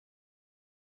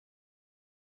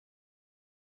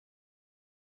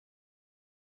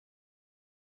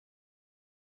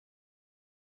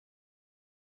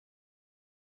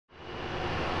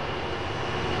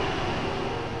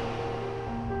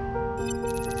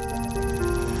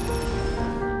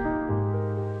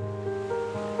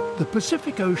The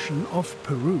Pacific Ocean off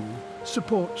Peru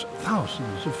supports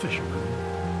thousands of fishermen.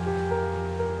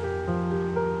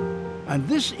 And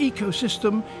this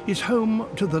ecosystem is home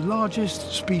to the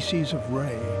largest species of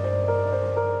ray,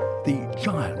 the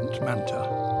giant manta.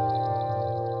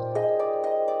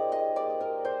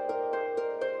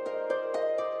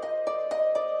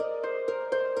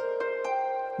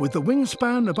 With a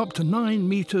wingspan of up to 9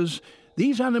 meters,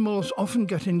 these animals often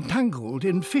get entangled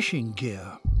in fishing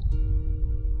gear.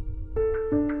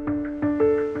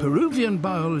 Peruvian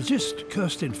biologist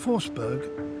Kerstin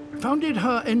Forsberg founded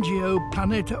her NGO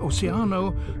Planeta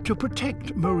Oceano to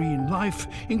protect marine life,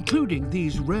 including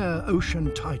these rare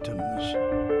ocean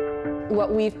titans.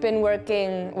 What we've been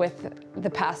working with the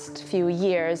past few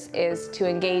years is to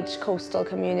engage coastal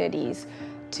communities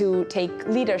to take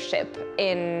leadership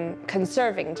in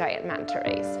conserving giant manta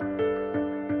rays.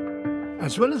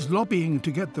 As well as lobbying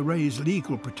to get the ray's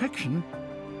legal protection,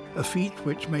 a feat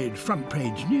which made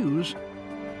front-page news,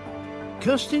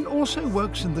 Kerstin also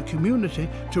works in the community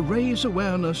to raise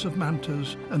awareness of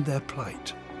mantas and their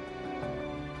plight.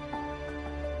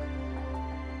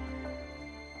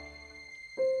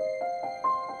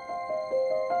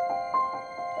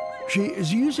 She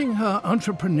is using her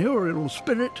entrepreneurial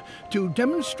spirit to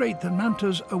demonstrate that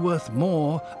mantas are worth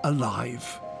more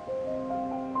alive.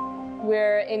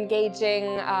 We're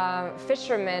engaging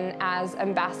fishermen as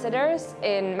ambassadors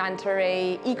in manta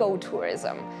ray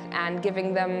ecotourism and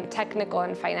giving them technical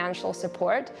and financial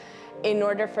support in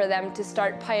order for them to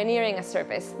start pioneering a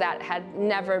service that had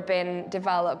never been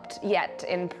developed yet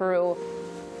in Peru.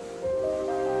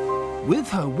 With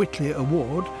her Whitley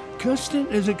Award,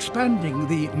 Kerstin is expanding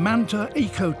the Manta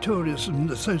Ecotourism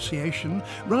Association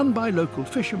run by local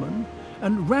fishermen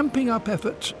and ramping up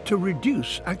efforts to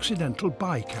reduce accidental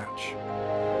bycatch.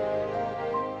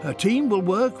 Her team will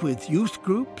work with youth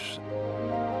groups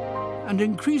and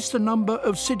increase the number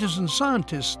of citizen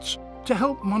scientists to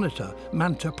help monitor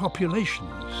manta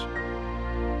populations.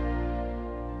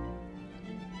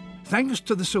 Thanks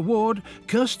to this award,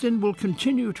 Kerstin will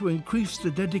continue to increase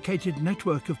the dedicated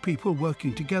network of people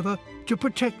working together to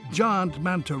protect giant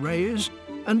manta rays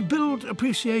and build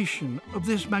appreciation of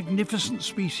this magnificent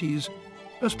species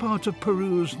as part of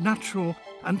Peru's natural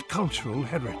and cultural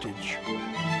heritage.